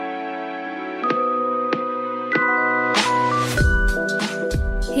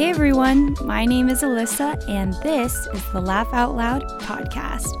Hey everyone, my name is Alyssa, and this is the Laugh Out Loud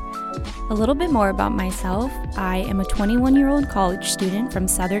podcast. A little bit more about myself. I am a 21-year-old college student from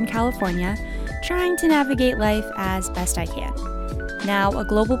Southern California, trying to navigate life as best I can. Now, a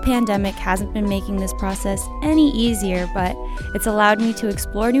global pandemic hasn't been making this process any easier, but it's allowed me to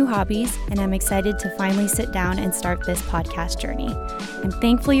explore new hobbies, and I'm excited to finally sit down and start this podcast journey. I'm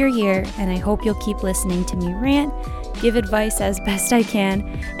thankful you're here, and I hope you'll keep listening to me rant, give advice as best I can,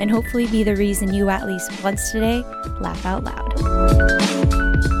 and hopefully be the reason you at least once today laugh out loud.